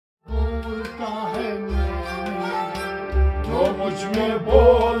मुझ में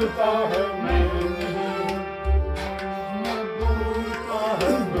बोलता है मैं नहीं, बोलता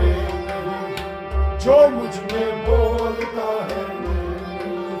है मैं नहीं, जो मुझ में बोलता है मैं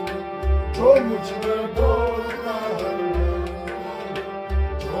नहीं, जो मुझ में बोलता है मैं नहीं,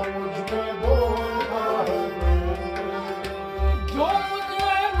 जो मुझ में बोलता है मैं नहीं, जो मुझ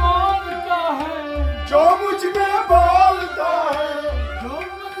में बोलता है, जो मुझ में बोलता है, जो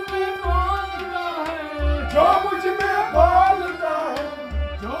मुझ में बोलता है, जो मुझ में बोलता है,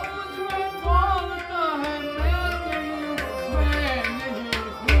 जो मुझ में बोलता है मैं नहीं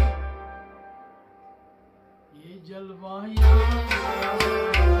हूँ। ये जलवा यार,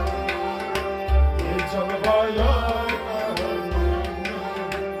 ये जलवा यार का है मैं नहीं,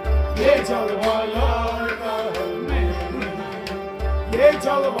 ये जलवा यार का है मैं नहीं, ये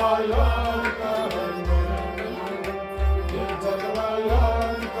जलवा यार का है मैं नहीं, ये जलवा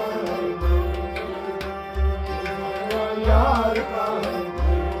यार का है मैं नहीं, यार का है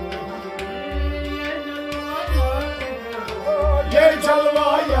ये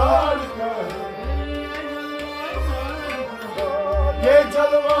जलवा यार का है, ये जलवा यार का है, ये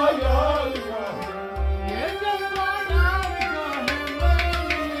जलवा यार का है मैं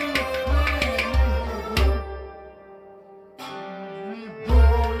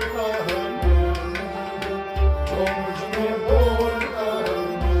बोलता है मैं नहीं, जो मुझ में बोलता है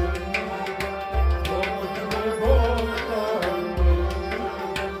मैं नहीं, जो मुझ में बोलता है मैं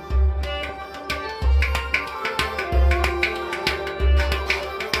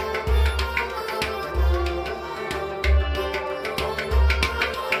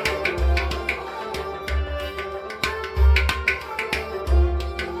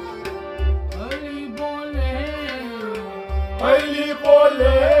हरी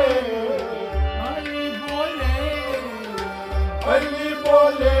बोले, हरी बोले, हरी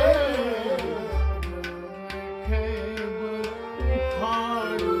बोले, हरी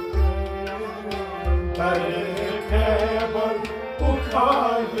बोले, खैबर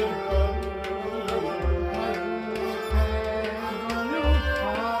उखाड़ कर,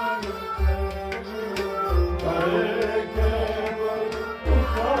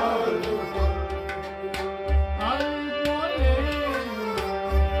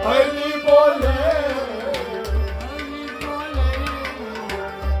 हरी बोले,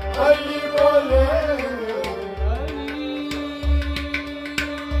 हरी बोले,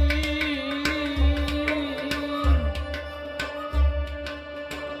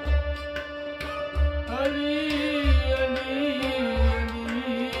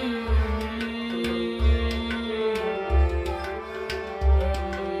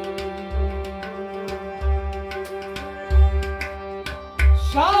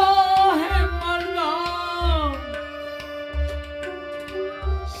 शाह मल्लाह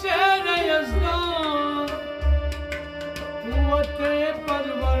शेर यज़दान कुव्वते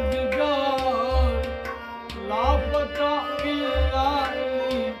परवरदिगार लापता इल्ला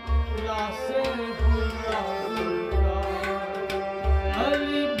ला से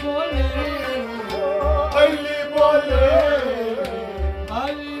अली बोले, अली बोले,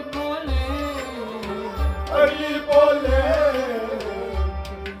 अली बोले, अली बोले,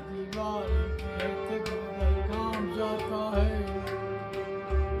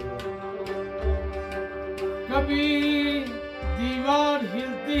 कभी दीवार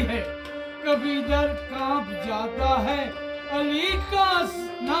हिलती है, कभी दर कांप जाता है, अली का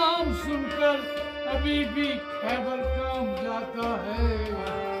नाम सुनकर अभी भी खैबर कांप जाता है।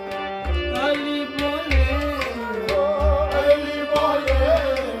 अली बोले, अली बोले,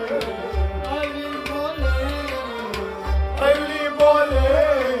 अली बोले, अली बोले,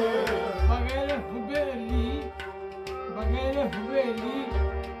 बगैर हुबेली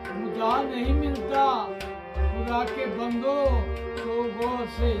मुदा नहीं मिलता, खुदा के बंदो तो गौर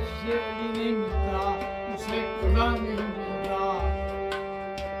से शेरली नहीं मिलता, उसे खुदा नहीं मिलता।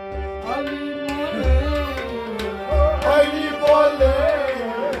 अली बोले, अली बोले,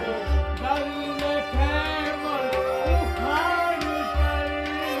 दर्द खैबर उखाड़ कर,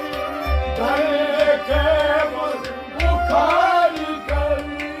 दर्द खैबर उखाड़ कर,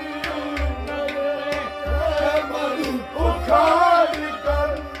 दर्द खैबर उखाड़ कर,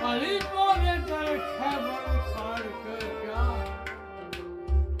 अली बोले दर्द खैबर उखाड़ कर क्या,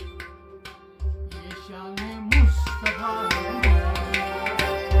 ये शान मुस्तफा है,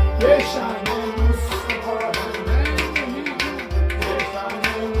 ये शान मुस्तफा है मैं नहीं हूँ, ये शान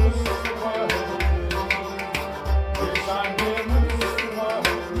मुस्तफा है, ये शान मुस्तफा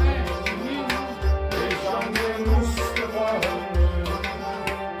है मैं नहीं हूँ, ये शान मुस्तफा है,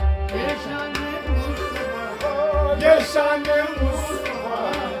 ये शान मुस्तफा, ये शान मुस्तफा,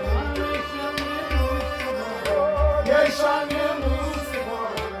 ये शान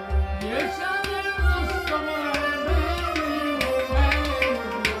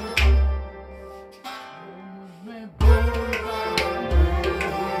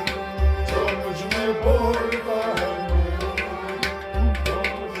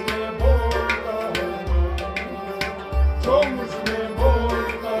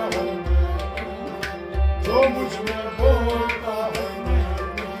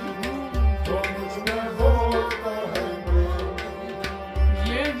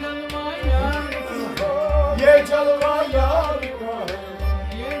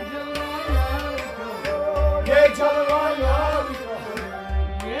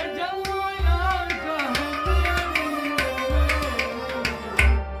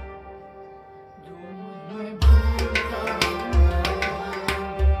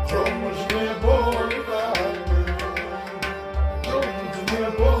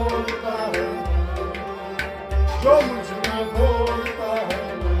जो मुझ में बोलता है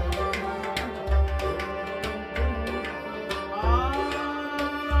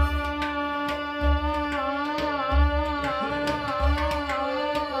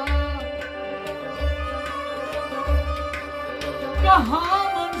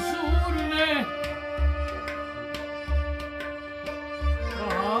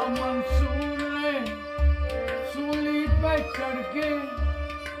कहाँ मंसूर ने सूली पे चढ़ के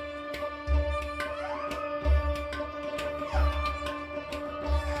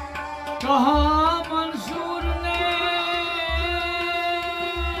कहाँ मंसूर ने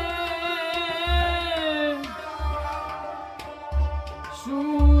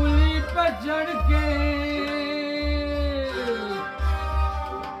सूली पे चढ़ के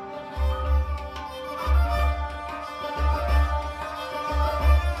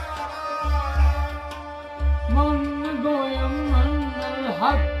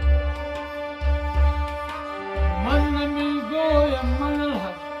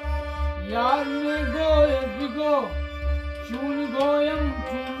यार में गोयम बिगो चून गोयम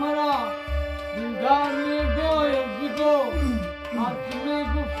चूमरा दिलदार में गोयम बिगो हाथ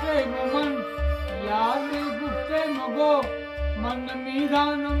में गुफ्ते मन यार में गुफ्ते मगो मन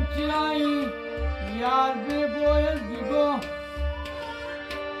मीरानम चिराई यार में गोयल बिगो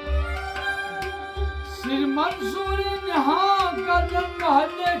सिर मंसूरी नहा कदम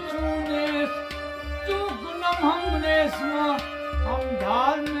महले चूने चूक नम हम रेशमा हम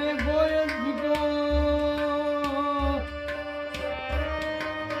धार में गोयल बिगो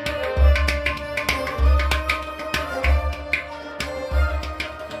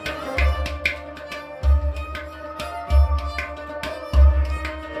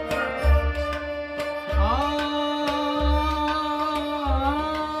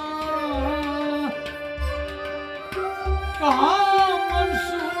कहाँ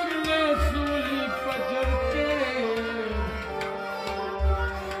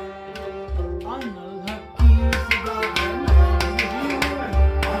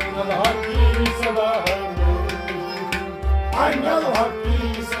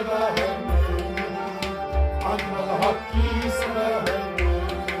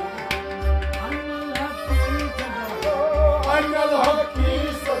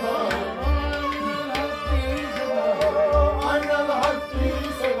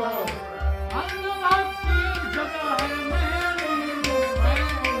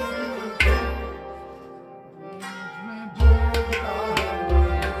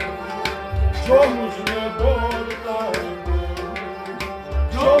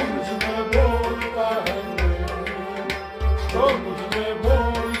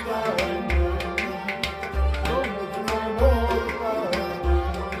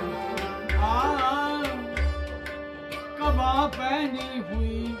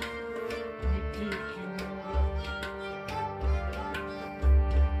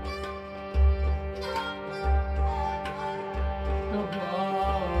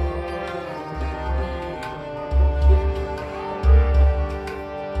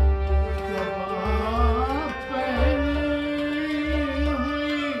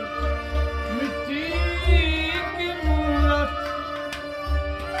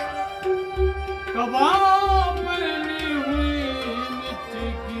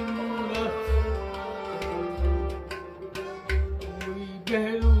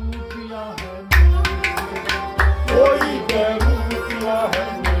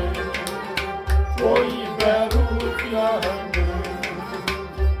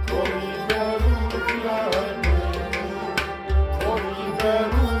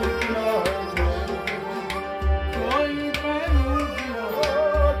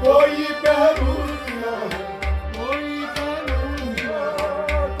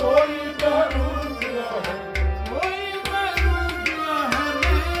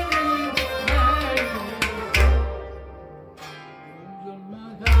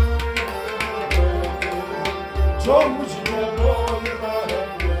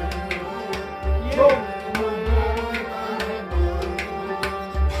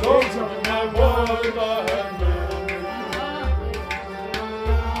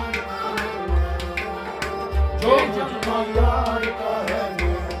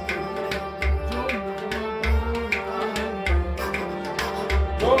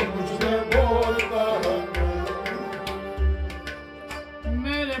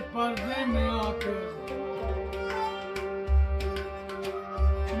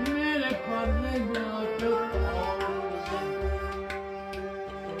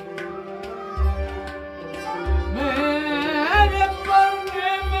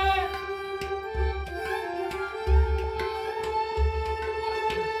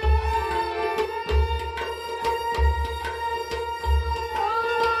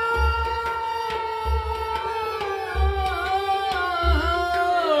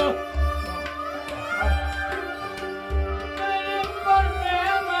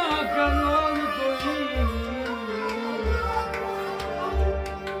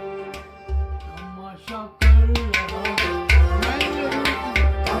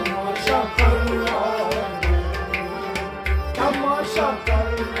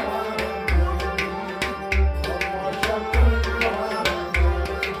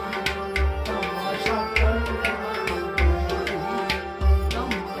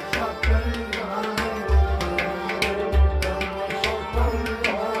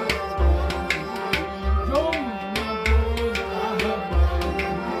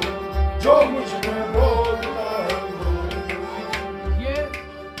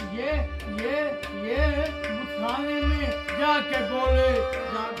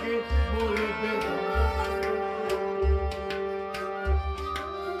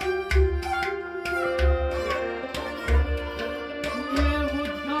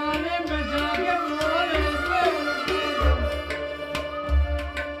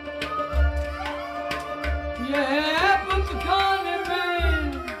ये बुतखाने में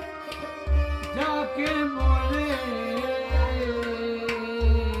जाके बोले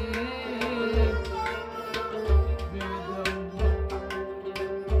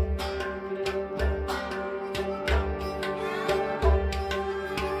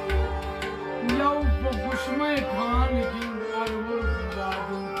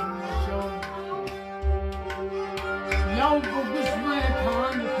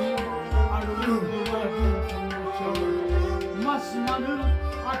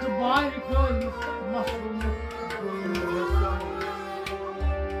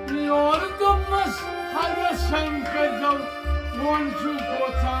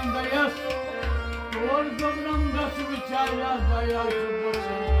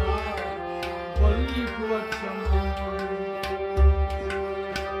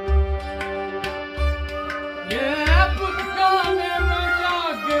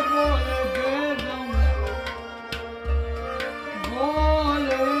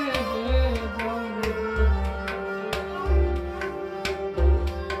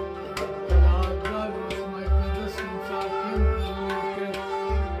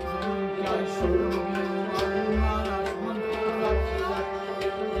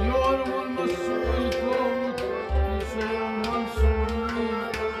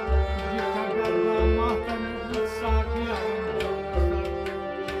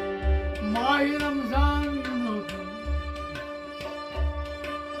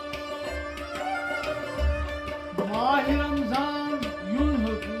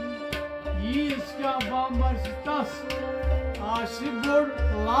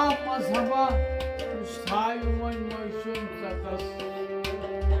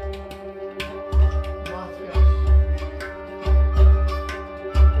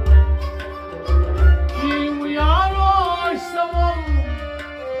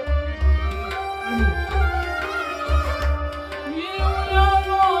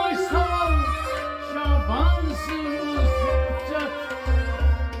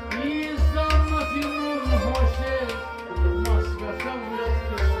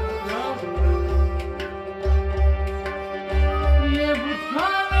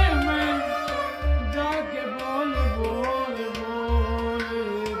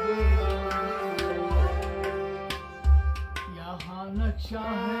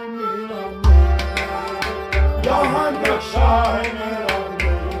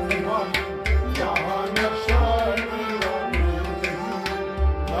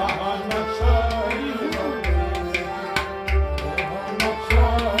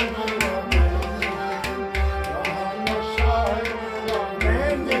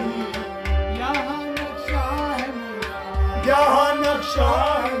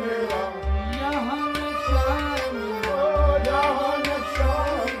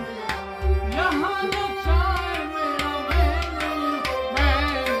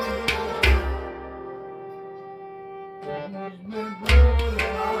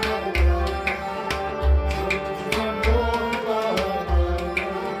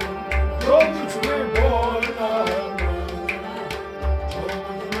जो मुझ में